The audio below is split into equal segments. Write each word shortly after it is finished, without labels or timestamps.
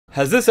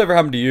Has this ever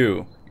happened to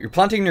you? You're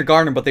planting in your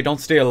garden, but they don't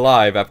stay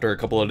alive after a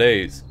couple of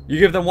days. You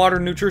give them water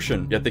and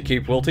nutrition, yet they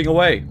keep wilting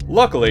away.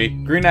 Luckily,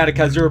 Green Addict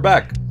has your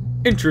back.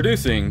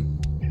 Introducing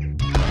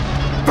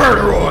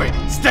Ferteroid!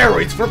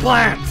 Steroids for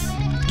plants!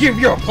 Give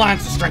your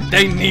plants the strength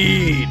they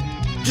need!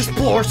 Just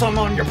pour some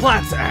on your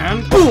plants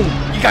and boom!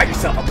 You got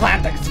yourself a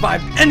plant that can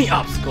survive any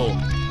obstacle.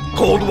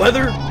 Cold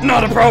weather?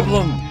 Not a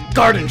problem.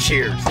 Garden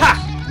shears?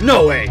 Ha!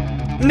 No way!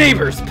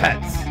 Neighbors'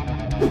 pets!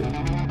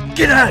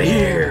 Get out of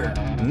here!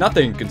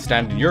 Nothing can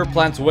stand in your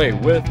plant's way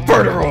with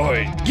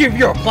Ferteroid! Give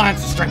your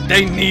plants the strength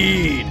they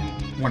need!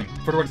 Warning,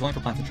 Ferteroid is only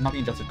for plants and should not be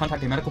ingested.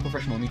 Contact a medical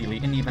professional immediately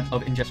in the event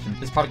of ingestion.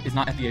 This product is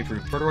not FDA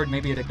approved. Ferteroid may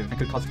be addictive and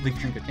could cause complete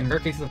shrinkage. In rare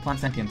cases of plant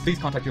sentience, please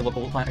contact your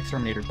local plant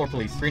exterminator or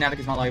police. Green Addict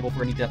is not liable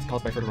for any deaths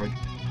caused by Ferteroid.